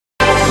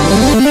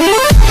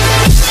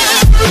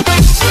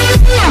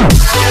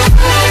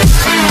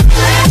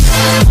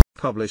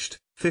published,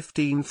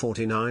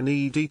 1549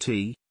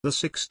 EDT, the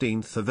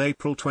 16th of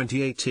April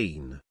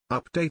 2018,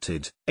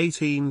 updated,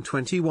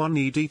 1821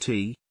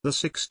 EDT, the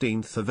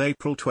 16th of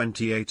April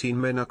 2018.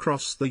 Men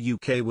across the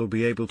UK will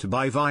be able to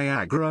buy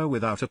Viagra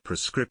without a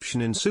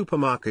prescription in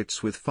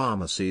supermarkets with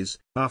pharmacies,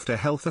 after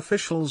health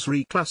officials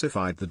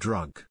reclassified the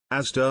drug.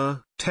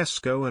 Asda,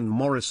 Tesco and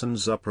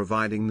Morrisons are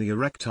providing the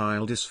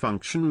erectile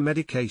dysfunction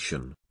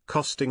medication,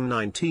 costing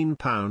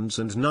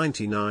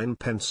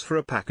 £19.99 for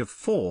a pack of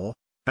 4,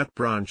 at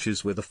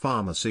branches with a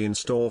pharmacy in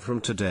store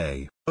from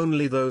today.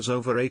 Only those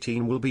over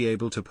 18 will be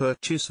able to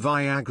purchase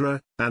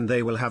Viagra, and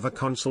they will have a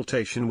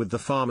consultation with the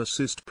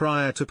pharmacist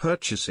prior to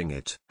purchasing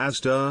it.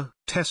 Asda,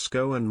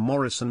 Tesco and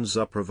Morrisons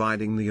are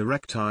providing the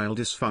erectile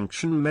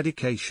dysfunction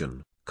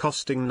medication,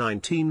 costing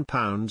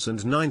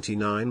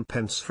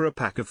 £19.99 for a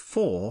pack of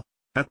 4,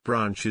 at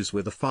branches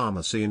with a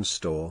pharmacy in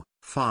store.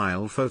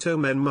 File photo.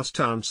 Men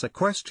must answer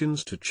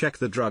questions to check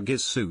the drug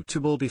is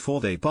suitable before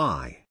they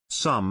buy.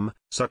 Some,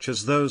 such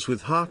as those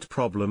with heart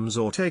problems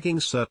or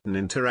taking certain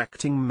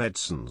interacting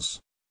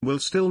medicines, will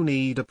still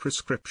need a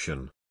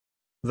prescription.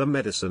 The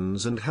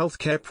Medicines and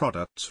Healthcare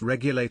Products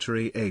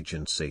Regulatory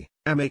Agency,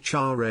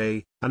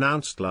 MHRA,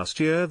 announced last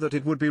year that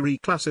it would be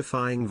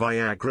reclassifying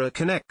Viagra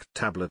Connect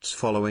tablets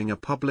following a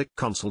public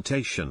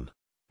consultation.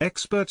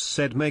 Experts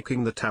said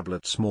making the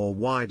tablets more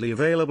widely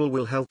available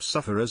will help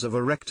sufferers of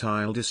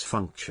erectile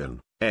dysfunction,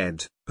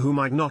 ED, who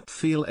might not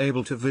feel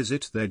able to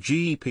visit their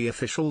GP.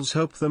 Officials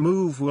hope the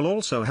move will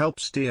also help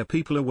steer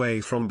people away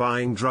from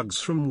buying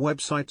drugs from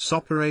websites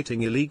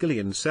operating illegally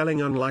and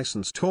selling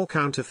unlicensed or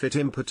counterfeit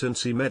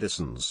impotency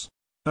medicines.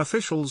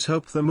 Officials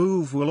hope the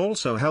move will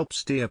also help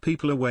steer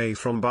people away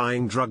from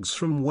buying drugs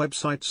from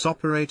websites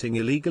operating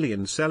illegally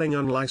and selling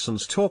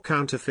unlicensed or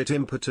counterfeit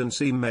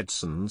impotency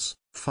medicines.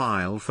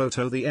 File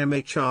photo. The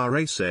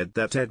MHRA said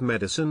that ED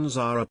medicines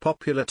are a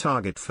popular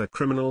target for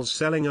criminals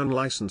selling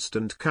unlicensed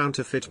and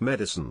counterfeit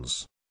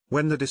medicines.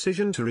 When the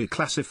decision to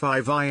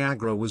reclassify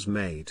Viagra was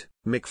made,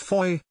 Mick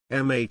Foy,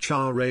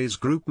 MHRA's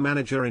Group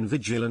Manager in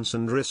Vigilance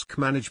and Risk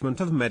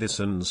Management of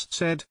Medicines,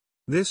 said,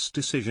 "This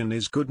decision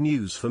is good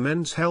news for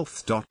men's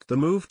health. The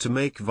move to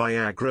make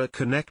Viagra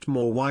Connect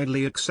more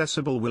widely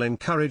accessible will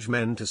encourage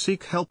men to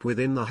seek help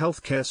within the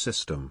healthcare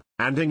system,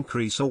 and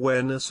increase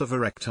awareness of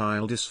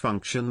erectile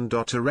dysfunction.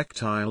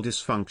 Erectile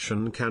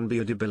dysfunction can be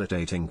a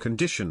debilitating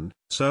condition,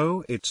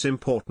 so it's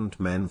important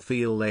men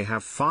feel they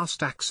have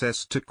fast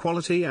access to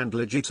quality and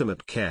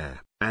legitimate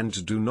care,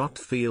 and do not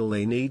feel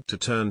they need to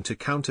turn to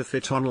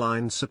counterfeit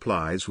online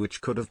supplies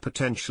which could have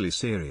potentially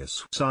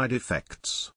serious side effects."